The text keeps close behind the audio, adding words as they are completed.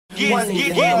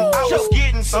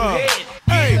getting some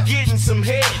head. Getting some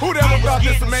head. Who never thought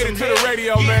this made it to the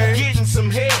radio, man? Getting some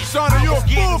head. Shawna, you a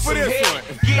fool for this one.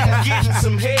 Getting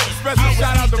some head. Special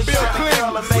shout out to Bill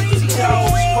Clinton. Yeah.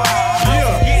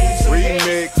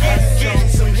 Remix. Getting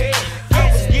some head.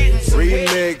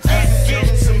 Remix.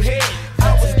 Getting some head.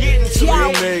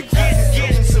 Remix.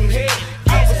 Getting some head.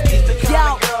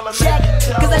 Yo, check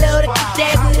it, cause I love to keep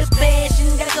that with a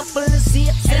passion. Got a couple of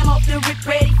zips, and I'm off the rip,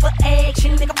 ready for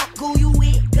action. Nigga, fuck who you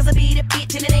with, cause I be the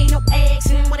bitch, and it ain't no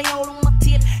accent. When they all on my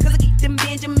tip, cause I keep them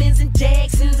Benjamins and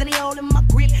Jacksons, and they all in my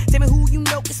grip. Tell me who you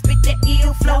know can spit that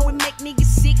ill flow and make niggas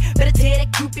sick. Better tell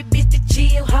that Cupid bitch to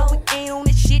chill, how we ain't on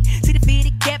this shit. See the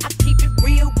fitted cap, I keep it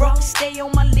real, bro, stay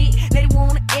on my lid. They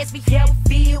wanna ask me how it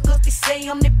feel, cause they say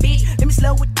I'm the bitch. Let me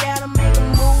slow it down and make a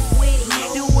move with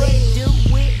it. Do what it do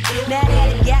with it. Now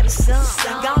that it got me some,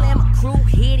 gon' let my crew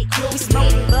hit it. We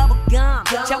smoking bubble gum,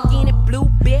 choking it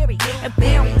blueberry. And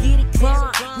they don't get it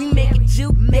crunk, we make it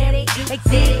juke berry. They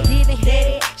said it, giving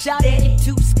headed, shot at it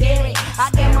too scary. I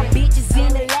got my bitches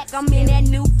in the lack, I'm in that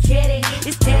new kitty.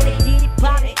 It's time to get it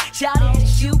poppin', shot at the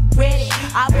shoot ready.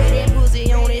 I put that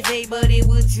pussy on his face, but it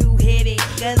was too heavy.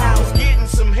 Cause I was getting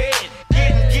some head.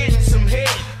 Getting some head.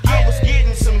 I was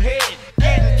getting some head.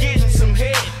 Getting some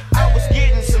head. I was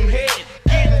getting some head.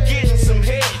 Getting some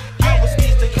head. I was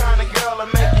the kind of girl that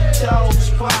make your toes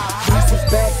pop. This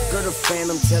is back, go to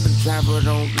Phantom, tell the driver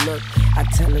don't look. I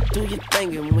tell her do your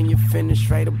thing and when you finish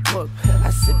write a book. I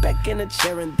sit back in a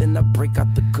chair and then I break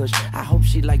out the kush. I hope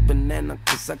she like banana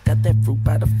cause I got that fruit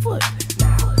by the foot.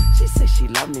 Now, she says she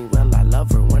love me, well I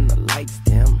love her when the lights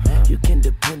dim. You can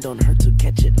depend on her to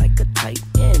catch it like a tight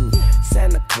end.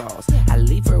 Santa Claus, I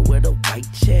leave her with a white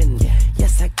chin.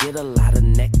 Yes, I get a lot of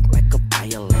neck like a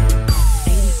violin.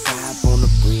 85 on the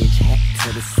bridge, hat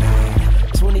to the side.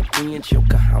 23-inch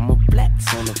Yokohama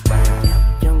flats on the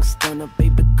ride. Young stunner,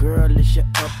 baby girl, is you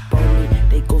up on me?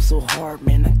 They go so hard,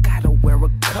 man, I gotta wear a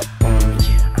cup on me.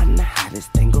 I'm the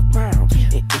hottest thing around,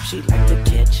 and if she like to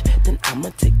catch, then I'ma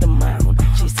take the mound.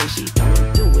 She say she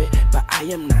don't do it, but I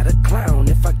am not a clown.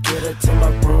 If I get her to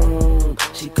my room,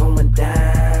 she going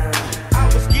down. I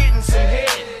was getting some head.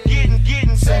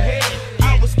 Getting some head.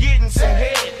 I was getting some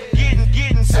head.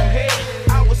 Getting some head.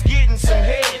 I was getting some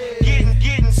head.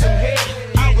 Getting some head.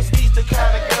 I was the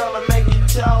kind of girl that make your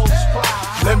toes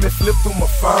pop. Let me flip through my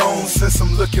phone since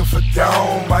I'm looking for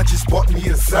dome. I just bought me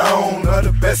a zone of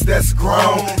the best that's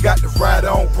grown. Got the ride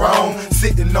on Rome,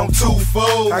 sitting on 2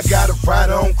 foes. I got a ride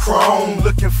on Chrome,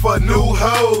 looking for new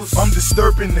hoes. I'm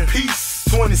disturbing the peace.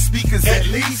 20 speakers at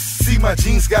least. See my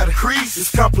jeans got a crease. It's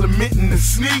complimenting the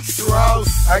sneaks.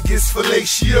 I guess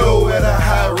fellatio at a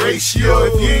high ratio.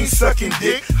 If you ain't sucking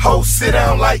dick, ho, sit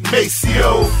down like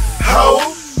Maceo.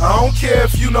 Ho, I don't care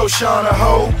if you know Shawna,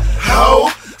 ho.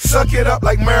 Ho, suck it up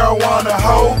like marijuana,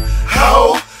 ho.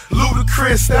 Ho,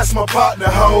 Ludacris, that's my partner,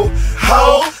 ho.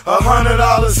 Ho,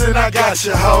 $100 and I got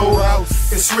you, ho.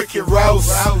 It's Ricky Rouse.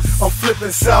 I'm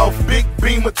flipping south, big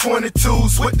beam of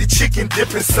 22s with the chicken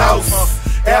dipping sauce.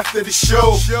 After the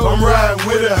show, I'm riding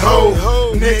with a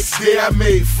hoe. Next day I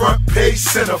made front page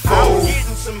centerfold.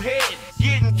 Getting some head.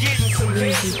 Getting some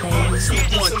head. I was getting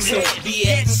some head.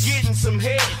 Getting some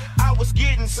head. I was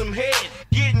getting some head.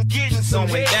 Getting some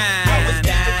head. I was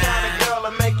the kind of girl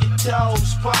that make your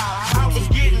toes pop. I was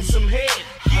getting some head.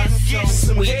 Getting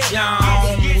some head. I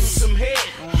was getting some head.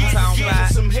 Getting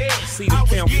some head. See the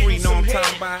Pimp free, know I'm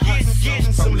talking about.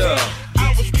 Getting some love.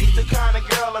 I was the kind of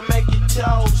girl that make your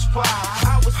toes pop.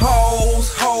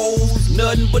 Hoes,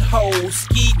 nothing but hoes.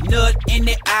 Skeet nut in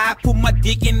their eye, put my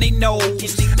dick in their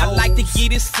nose. I like to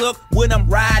get it sucked when I'm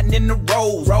riding in the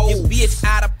road. Your bitch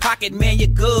out of pocket, man, your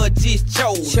good just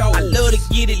chose. I love to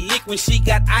get it licked when she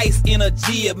got ice in her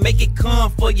jib. Make it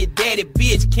come for your daddy,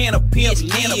 bitch. Can a pimp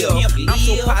live? I'm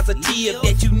so positive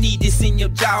that you need this in your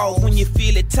jaws. When you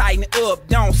feel it tighten up,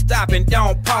 don't stop and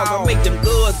don't pause. I make them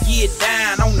girls get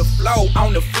down on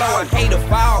the floor, I hate a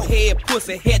bald head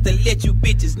pussy, had to let you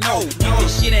bitches know. If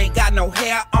this shit ain't got no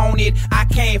hair on it, I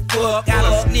can't fuck. Got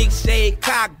a slick shade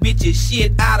cock, bitches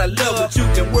shit out of love. But you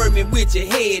can work me with your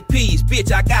headpiece,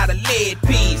 bitch, I got a lead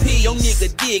piece. Your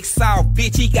nigga dick soft,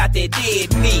 bitch, he got that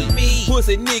dead meat.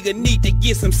 Pussy nigga need to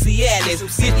get some Cialis.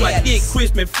 Bitch, my dick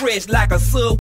crisp and fresh like a sub.